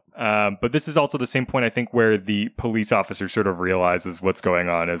 Yeah. But this is also the same point, I think, where the police officer sort of realizes what's going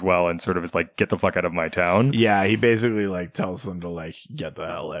on as well and sort of is like, get the fuck out of my town. Yeah, he basically like tells them to like get the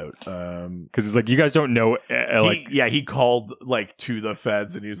hell out. Because it's like, you guys don't know. He called like to the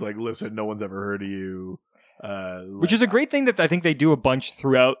feds and he was like, listen, no one's ever heard of you. Which is a great thing that I think they do a bunch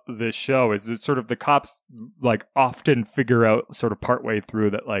throughout this show is it's sort of the cops like often figure out sort of partway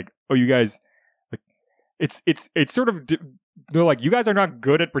through that like, oh, you guys, like, it's sort of, they're like, you guys are not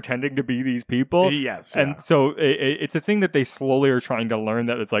good at pretending to be these people. Yes. And so it's a thing that they slowly are trying to learn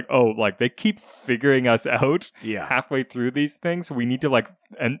that it's like, oh, like they keep figuring us out halfway through these things. So we need to like,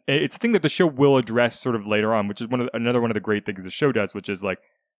 and it's a thing that the show will address sort of later on, which is another one of the great things the show does, which is like,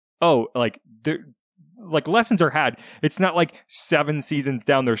 oh, like like lessons are had. It's not like 7 seasons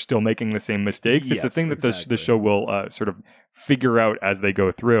down they're still making the same mistakes. It's a thing that the show will sort of figure out as they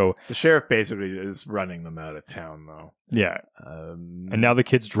go through. The sheriff basically is running them out of town, though. Yeah, and now the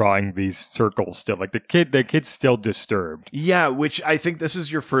kid's drawing these circles still. Like the kid's still disturbed. Yeah, which I think this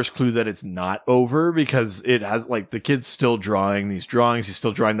is your first clue that it's not over, because it has like the kid's still drawing these drawings. He's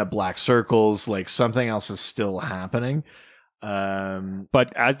still drawing the black circles. Like something else is still happening.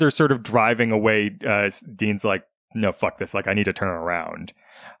 But as they're sort of driving away, Dean's like, "No, fuck this! Like, I need to turn around."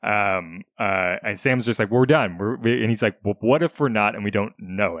 And Sam's just like, "We're done." And he's like, "Well, what if we're not and we don't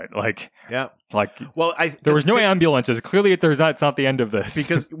know it?" Like, yeah, like, well, there was no ambulances. Clearly, it's not the end of this.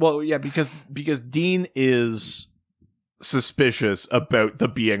 Because Dean is suspicious about the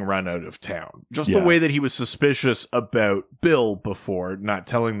being run out of town, just the way that he was suspicious about Bill before, not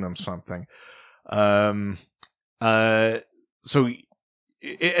telling them something. So,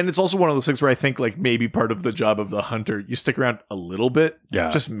 and it's also one of those things where I think like maybe part of the job of the hunter, you stick around a little bit,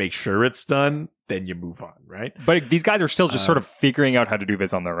 just make sure it's done, then you move on, right? But these guys are still just sort of figuring out how to do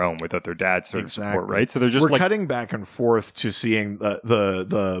this on their own without their dad's sort of support, right? So they're just cutting back and forth to seeing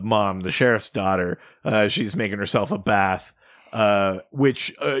the mom, the sheriff's daughter. She's making herself a bath.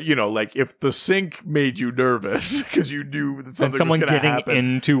 Which, like if the sink made you nervous because you knew that something was going to happen.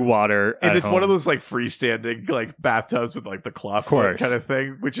 Getting into water. And it's one of those like freestanding like bathtubs with like the cloth kind of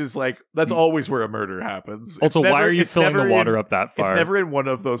thing, which is like, that's always where a murder happens. Also, why are you filling the water up that far? It's never in one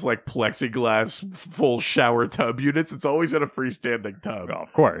of those like plexiglass full shower tub units. It's always in a freestanding tub. Oh,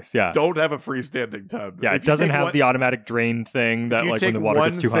 of course, yeah. Don't have a freestanding tub. Yeah, it doesn't have the automatic drain thing that like when the water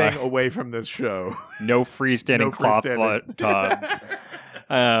gets too high. Take one thing away from this show. No freestanding cloth tubs.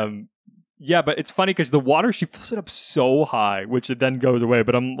 Yeah, but it's funny because the water, she fills it up so high, which it then goes away.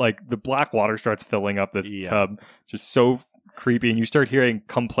 But I'm like, the black water starts filling up this tub, just so creepy. And you start hearing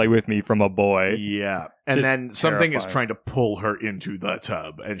 "Come play with me" from a boy. Yeah, and then something is trying to pull her into the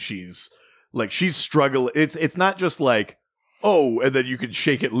tub, and she's struggling. It's not just like, oh, and then you can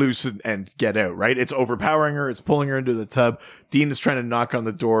shake it loose and get out, right? It's overpowering her. It's pulling her into the tub. Dean is trying to knock on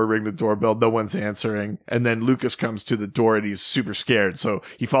the door, ring the doorbell. No one's answering. And then Lucas comes to the door and he's super scared. So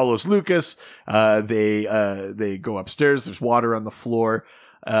he follows Lucas. They go upstairs. There's water on the floor.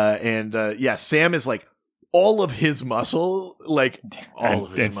 Sam is like, all of his muscle, like all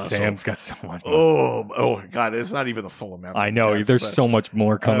of his muscle. And Sam's got so much. Oh my God! It's not even the full amount. I know. There's so much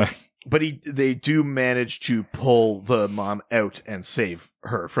more coming. But they do manage to pull the mom out and save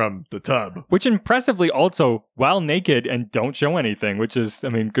her from the tub. Which impressively also, while naked and don't show anything, which is, I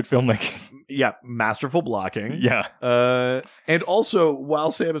mean, good filmmaking. Yeah, masterful blocking. Yeah. And also,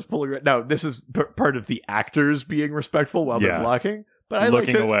 while Sam is pulling her... Now, this is part of the actors being respectful while they're blocking. But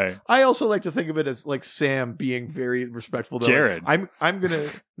I also like to think of it as like Sam being very respectful to Jared. Like,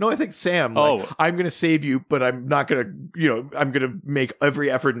 I think Sam. Like, I'm gonna save you, but I'm not gonna. I'm gonna make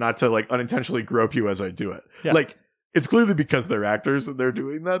every effort not to like unintentionally grope you as I do it. Yeah. Like it's clearly because they're actors and they're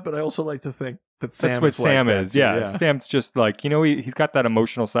doing that. But I also like to think that Sam. That's what Sam is. Yeah, Sam's just like he's got that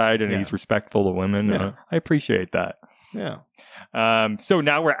emotional side and he's respectful to women. Yeah. I appreciate that. Yeah. So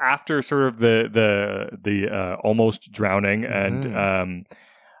now we're after sort of the almost drowning and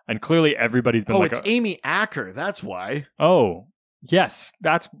clearly everybody's been it's Amy Acker. That's why. Oh, yes.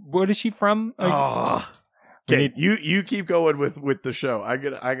 What is she from? Okay, you keep going with the show. I'm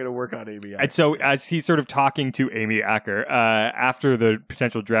gonna work on Amy Acker. And so as he's sort of talking to Amy Acker, after the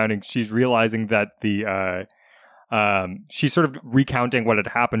potential drowning, she's realizing that she's sort of recounting what had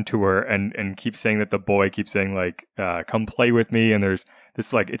happened to her and keeps saying that the boy keeps saying like, come play with me. And there's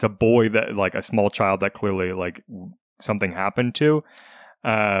this like, it's a boy that like a small child that clearly like something happened to.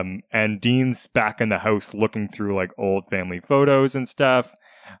 And Dean's back in the house looking through like old family photos and stuff.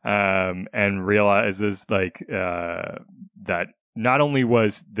 And realizes like, that not only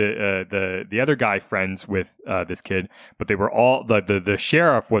was the other guy friends with this kid, but they were all the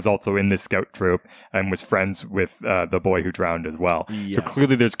sheriff was also in this scout troop and was friends with the boy who drowned as well. Yeah. So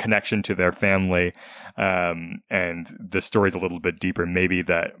clearly there's connection to their family, and the story's a little bit deeper. Maybe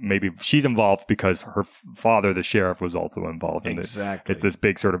she's involved because her father, the sheriff, was also involved in this. Exactly. It's this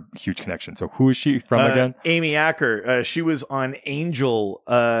big sort of huge connection. So who is she from again? Amy Acker. She was on Angel.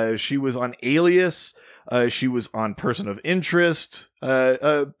 She was on Alias. She was on Person of Interest,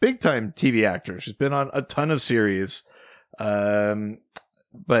 a big time TV actor. She's been on a ton of series. That's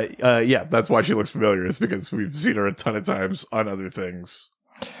why she looks familiar. It's because we've seen her a ton of times on other things.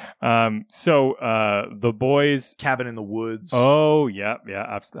 So the boys, Cabin in the Woods. Oh yeah,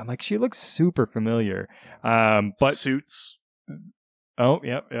 absolutely. I'm like, she looks super familiar. But Suits. Oh,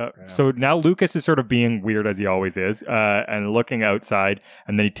 yep. Yeah. So now Lucas is sort of being weird as he always is, and looking outside,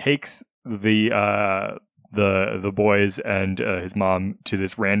 and then he takes the boys and his mom to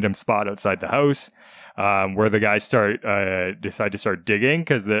this random spot outside the house, where the guys decide to start digging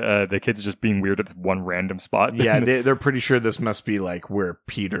because the kids are just being weird at this one random spot. Yeah, they're pretty sure this must be like where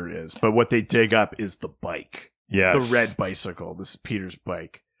Peter is, but what they dig up is the bike. Yes. The red bicycle. This is Peter's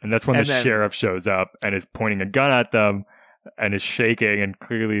bike. And that's when the sheriff shows up and is pointing a gun at them and is shaking and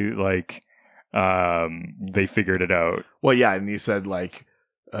clearly like they figured it out. Well, yeah, and he said like,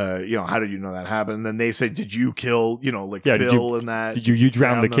 how did you know that happened? And then they say, did you kill, Bill and that? Did you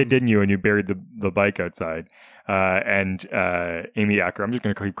drown the kid, didn't you? And you buried the bike outside. And Amy Acker, I'm just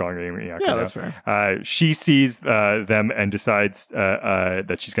going to keep calling her Amy Acker. Yeah, that's fair. She sees them and decides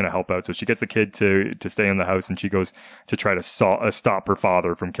that she's going to help out. So she gets the kid to stay in the house, and she goes to try to stop her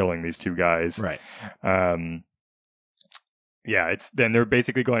father from killing these two guys. Right. Yeah, then they're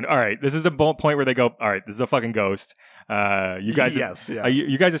basically going, all right, this is the point where they go, all right, this is a fucking ghost. You guys,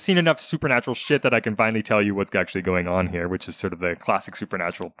 you guys have seen enough supernatural shit that I can finally tell you what's actually going on here, which is sort of the classic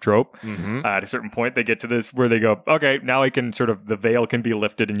supernatural trope. Mm-hmm. At a certain point, they get to this where they go, okay, now I can the veil can be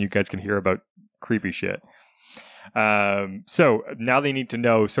lifted and you guys can hear about creepy shit. So now they need to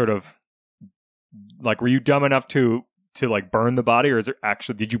know sort of, like, were you dumb enough to like burn the body, or is there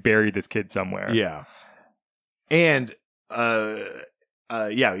actually, did you bury this kid somewhere? Yeah. And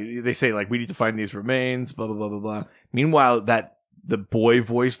they say like, we need to find these remains, blah blah blah blah blah. Meanwhile, the boy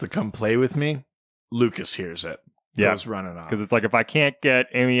voice, the "come play with me," Lucas hears it. Yeah, goes running off because it's like, if I can't get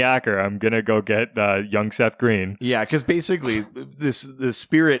Amy Acker, I'm gonna go get young Seth Green. Yeah, because basically the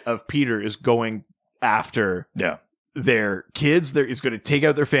spirit of Peter is going after their kids. He's going to take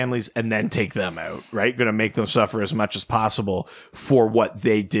out their families and then take them out. Right, going to make them suffer as much as possible for what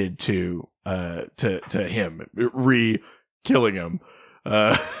they did to him, killing him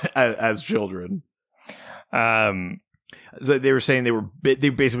as children. So they were saying they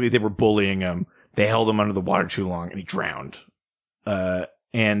were bullying him. They held him under the water too long, and he drowned.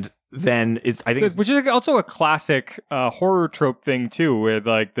 And then which is also a classic horror trope thing too, where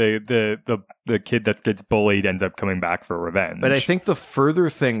like the kid that gets bullied ends up coming back for revenge. But I think the further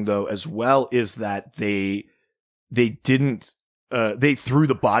thing though as well is that they didn't. They threw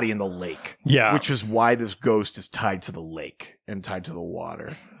the body in the lake. Yeah. Which is why this ghost is tied to the lake and tied to the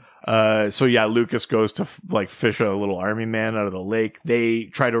water. So yeah, Lucas goes to fish a little army man out of the lake. They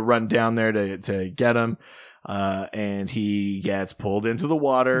try to run down there to get him. And he gets pulled into the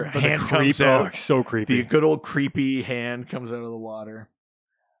water. Hand comes out. So creepy. The good old creepy hand comes out of the water.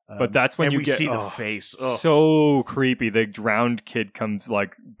 But that's when we see the face. So creepy. The drowned kid comes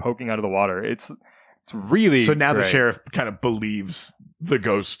like poking out of the water. It's really so now great. The sheriff kind of believes the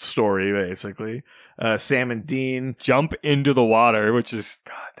ghost story, basically. Sam and Dean jump into the water, which is,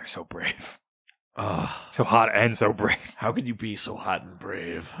 God, they're so brave. So hot and so brave. How could you be so hot and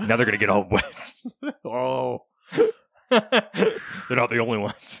brave? Now they're gonna get all wet. Oh. They're not the only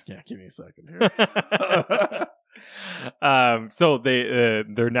ones. Yeah, give me a second here. So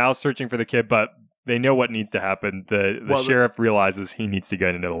they're now searching for the kid, but they know what needs to happen. The sheriff realizes he needs to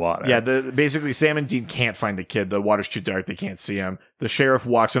get into the water. Yeah, basically Sam and Dean can't find the kid. The water's too dark. They can't see him. The sheriff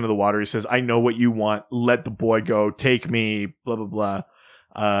walks into the water. He says, I know what you want. Let the boy go. Take me. Blah, blah, blah.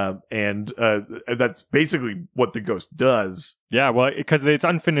 And that's basically what the ghost does. Yeah, well, because it's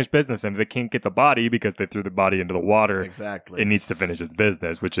unfinished business, and they can't get the body because they threw the body into the water. Exactly. It needs to finish its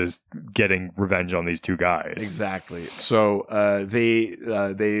business, which is getting revenge on these two guys. Exactly. So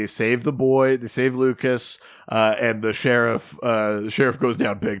they save the boy, they save Lucas, and the sheriff goes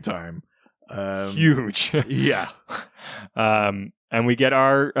down big time. Huge. Yeah. And we get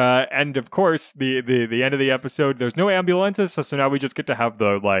our end, of course, the end of the episode. There's no ambulances, so now we just get to have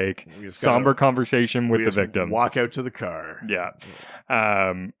the somber conversation with the victim. Walk out to the car. Yeah.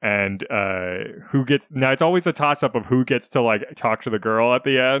 And who gets, now it's always a toss up of who gets to talk to the girl at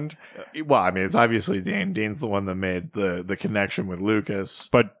the end. Well, I mean, it's obviously Dean. Dean's the one that made the connection with Lucas.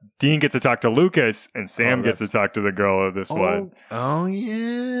 But Dean gets to talk to Lucas, and Sam gets to talk to the girl of this one. Oh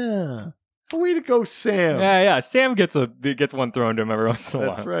yeah. Way to go, Sam. Yeah. Sam gets one thrown to him every once in a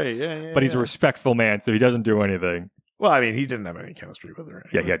while. That's right. Yeah. But he's a respectful man, so he doesn't do anything. Well, I mean, he didn't have any chemistry with her. Anyway.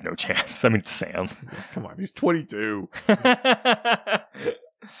 Yeah, he had no chance. I mean, Sam. Come on, he's 22.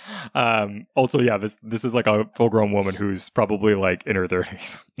 Also, yeah, this is like a full-grown woman who's probably in her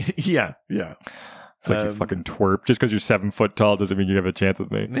 30s. Yeah. It's like, you fucking twerp. Just because you're 7 foot tall doesn't mean you have a chance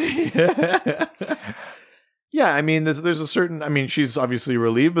with me. Yeah, I mean, there's a certain, I mean, she's obviously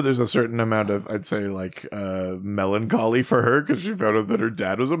relieved, but there's a certain amount of, I'd say, melancholy for her because she found out that her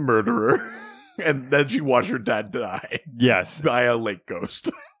dad was a murderer. And then she watched her dad die. Yes. By a lake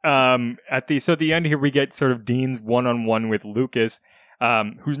ghost. At the end here, we get sort of Dean's one-on-one with Lucas,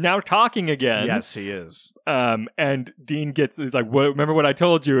 who's now talking again. Yes, he is. And Dean he's like, remember what I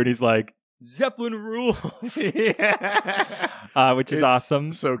told you? And he's like, Zeppelin rules. Which is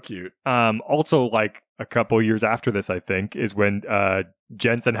awesome. So cute. Also, like a couple years after this, I think, is when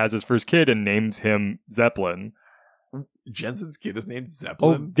Jensen has his first kid and names him Zeppelin. Jensen's kid is named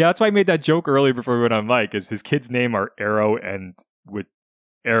Zeppelin? Oh, that's why I made that joke earlier before we went on mic, is his kids' name are Arrow and with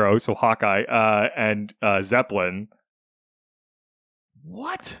Arrow, so Hawkeye, and Zeppelin.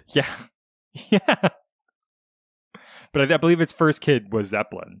 What? Yeah. Yeah. But I believe his first kid was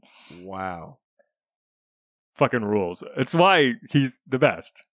Zeppelin. Wow. Fucking rules. It's why he's the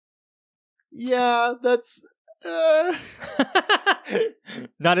best. Yeah, that's...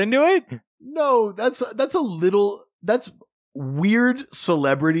 Not into it? No, that's a little... That's weird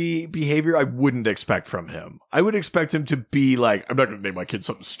celebrity behavior I wouldn't expect from him. I would expect him to be like, I'm not going to name my kid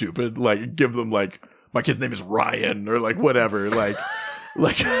something stupid. Like, give them, like, my kid's name is Ryan, or, like, whatever. Like...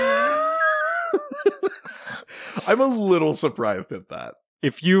 I'm a little surprised at that.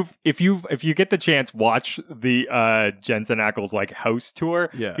 If you get the chance, watch the Jensen Ackles like house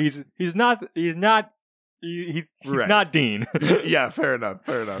tour. Yeah, he's not Dean. Yeah, fair enough.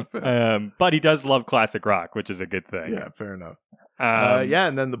 But he does love classic rock, which is a good thing. Yeah, fair enough. Yeah,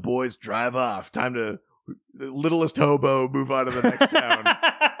 and then the boys drive off. Time to the littlest hobo move on to the next town.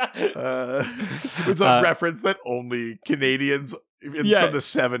 It was a reference that only Canadians from the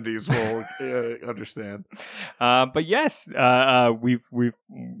 70s will understand. But yes, we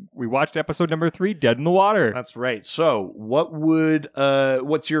watched episode number 3, Dead in the Water. That's right. So,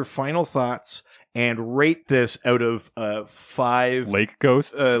 what's your final thoughts? And rate this out of 5 lake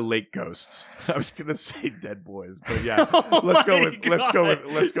ghosts. Lake ghosts. I was gonna say dead boys, but yeah, let's go with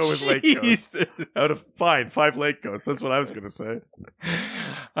lake ghosts. Out of 5 lake ghosts. That's what I was gonna say.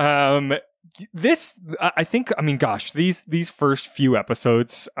 This, I think, I mean, gosh, these first few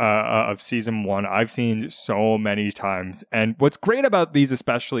episodes of season 1, I've seen so many times, and what's great about these,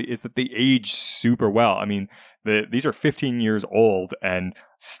 especially, is that they age super well. I mean, these are 15 years old, and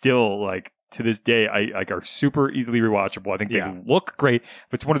still like. To this day, are super easily rewatchable. I think they look great.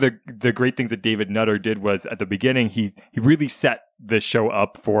 But it's one of the great things that David Nutter did was at the beginning, he really set the show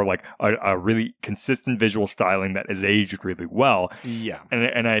up for like a really consistent visual styling that has aged really well. Yeah.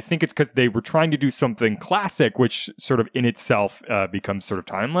 And I think it's because they were trying to do something classic, which sort of in itself becomes sort of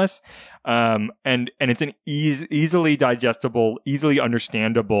timeless. And it's an easily digestible, easily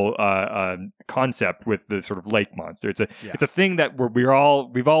understandable concept with the sort of lake monster. It's a thing that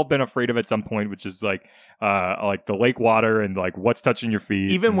we've all been afraid of at some point, which is like the lake water and like what's touching your feet.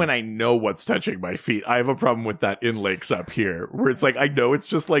 Even when I know what's touching my feet, I have a problem with that in lakes up here, where it's like I know it's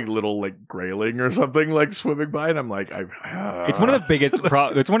just like little like grayling or something like swimming by, and I'm like, it's one of the biggest.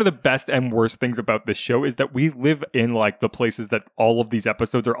 It's one of the best and worst things about this show is that we live in like the places that all of these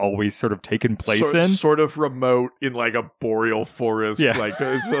episodes are always sort of taken place in, sort of remote in like a boreal forest. Yeah. Like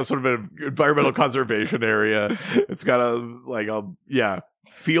it's a sort of an environmental conservation area. It's got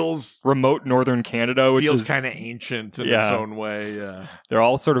feels remote northern Canada, which feels kind of ancient in its own way. Yeah, they're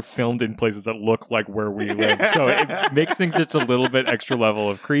all sort of filmed in places that look like where we live, so it makes things just a little bit extra level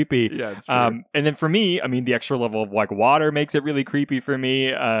of creepy. Yeah, it's true. And then for me, I mean, the extra level of like water makes it really creepy for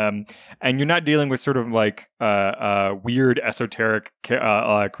me. And you're not dealing with sort of like weird esoteric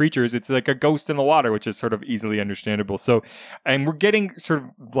creatures. It's like a ghost in the water, which is sort of easily understandable. So, and we're getting sort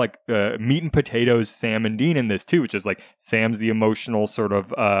of like meat and potatoes Sam and Dean in this too, which is like Sam's the emotional sort of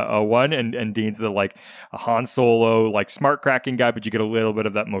one, and Dean's the like a Han Solo like smart cracking guy, but you get a little bit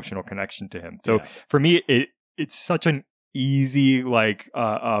of that emotional connection to him. So for me, it's such an easy like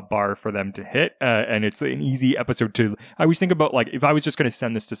bar for them to hit, and it's an easy episode to. I always think about like if I was just going to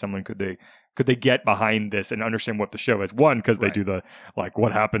send this to someone, could they get behind this and understand what the show is? One, because they do the like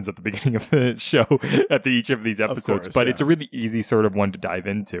what happens at the beginning of the show at each of these episodes, but it's a really easy sort of one to dive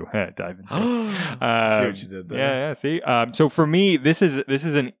into. See what you did there. Yeah. See, so for me, this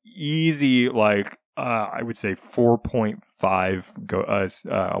is an easy like. I would say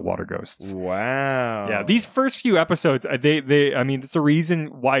 4.5 water ghosts. Wow. Yeah, these first few episodes, they I mean, it's the reason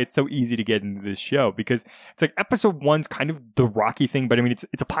why it's so easy to get into this show, because it's like episode 1's kind of the rocky thing, but I mean, it's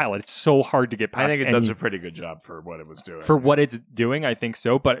a pilot. It's so hard to get past. I think it does a pretty good job for what it was doing. For what it's doing, I think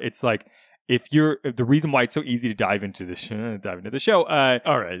so, but it's like the reason why it's so easy to dive into the show.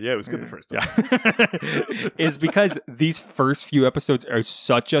 All right, yeah, it was good the first time. Is because these first few episodes are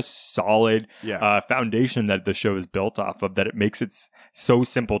such a solid foundation that the show is built off of, that it makes it so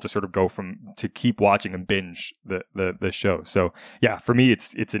simple to sort of to keep watching and binge the show. So yeah, for me,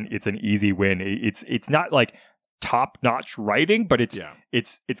 it's an easy win. It's not like top-notch writing, but it's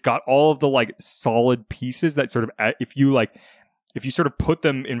got all of the like solid pieces that sort of, if you sort of put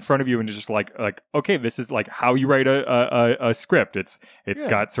them in front of you and just like okay, this is like how you write a script. It's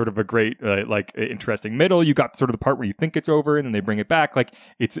got sort of a great like interesting middle. You got sort of the part where you think it's over and then they bring it back. Like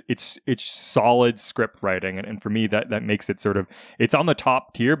it's solid script writing, and for me that makes it sort of, it's on the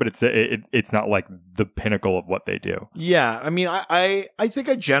top tier, but it's not like the pinnacle of what they do. Yeah, I mean, I think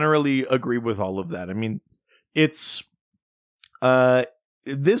I generally agree with all of that. I mean, it's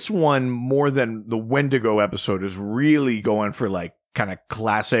this one, more than the Wendigo episode, is really going for like kind of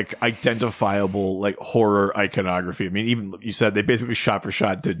classic, identifiable like horror iconography. I mean, even you said they basically shot for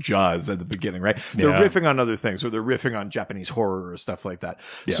shot did Jaws at the beginning, right? They're riffing on other things, or they're riffing on Japanese horror or stuff like that.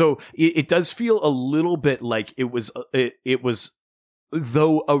 Yeah. So it does feel a little bit like it was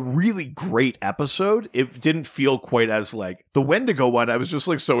though a really great episode. It didn't feel quite as like the Wendigo one. I was just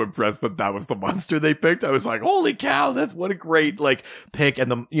like so impressed that was the monster they picked. I was like, holy cow, that's what a great like pick.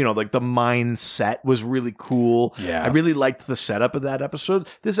 And the, like the mindset was really cool. Yeah. I really liked the setup of that episode.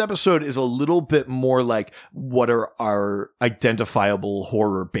 This episode is a little bit more like, what are our identifiable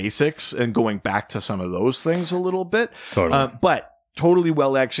horror basics, and going back to some of those things a little bit. Totally. But totally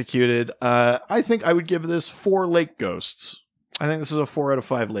well executed. I think I would give this 4 lake ghosts. I think this is a 4 out of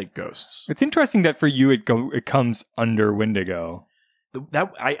 5 lake ghosts. It's interesting that for you it comes under Wendigo.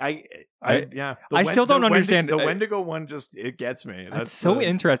 I still don't understand. The Wendigo one it gets me. That's so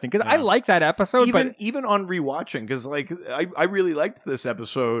interesting, because I like that episode. Even on rewatching, because like I really liked this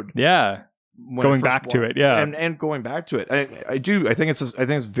episode. Yeah, going back to it. Yeah, and going back to it, I do. I think it's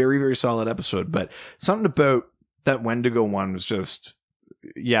a very, very solid episode. But something about that Wendigo one was just.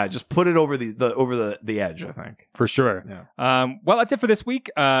 Yeah, just put it over the edge, I think. For sure. Yeah. Well, that's it for this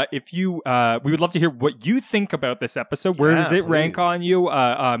week. If you we would love to hear what you think about this episode. Where does it rank on you?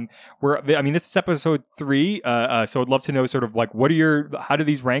 This is episode 3. So I'd love to know sort of like how do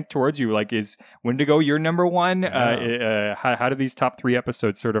these rank towards you? Like, is Wendigo your number 1? Yeah. How do these top 3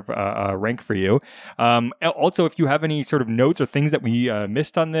 episodes sort of rank for you? Also, if you have any sort of notes or things that we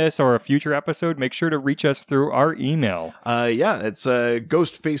missed on this or a future episode, make sure to reach us through our email. It's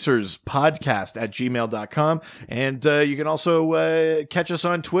ghostfacerspodcast@gmail.com, and you can also catch us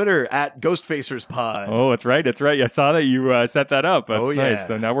on Twitter @ghostfacerspod. Oh, that's right. I saw that you set that up. That's nice. Yeah.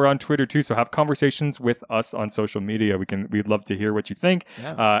 So now we're on Twitter too. So have conversations with us on social media. We'd love to hear what you think.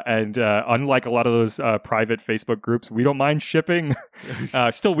 Yeah. And unlike a lot of those private Facebook groups, we don't mind shipping.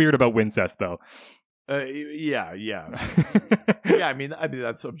 Still weird about Wincest though. Yeah. Yeah, I mean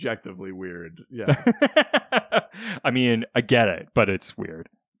that's objectively weird. Yeah. I mean, I get it, but it's weird.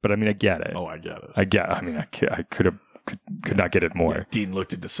 But I mean, I get it. Oh, I get it. I could not get it more. Yeah, Dean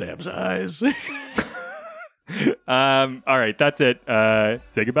looked into Sam's eyes. All right, that's it.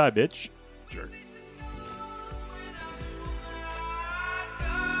 Say goodbye, bitch. Sure.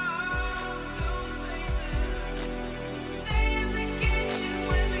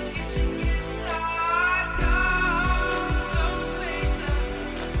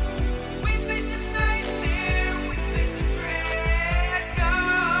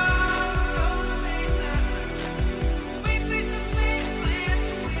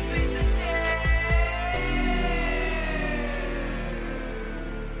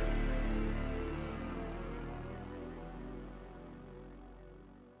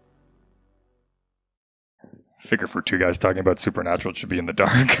 Figure for 2 guys talking about Supernatural, it should be in the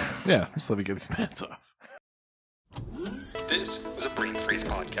dark. Yeah, just let me get these pants off. This was a Brain Freeze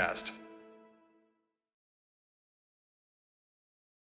podcast.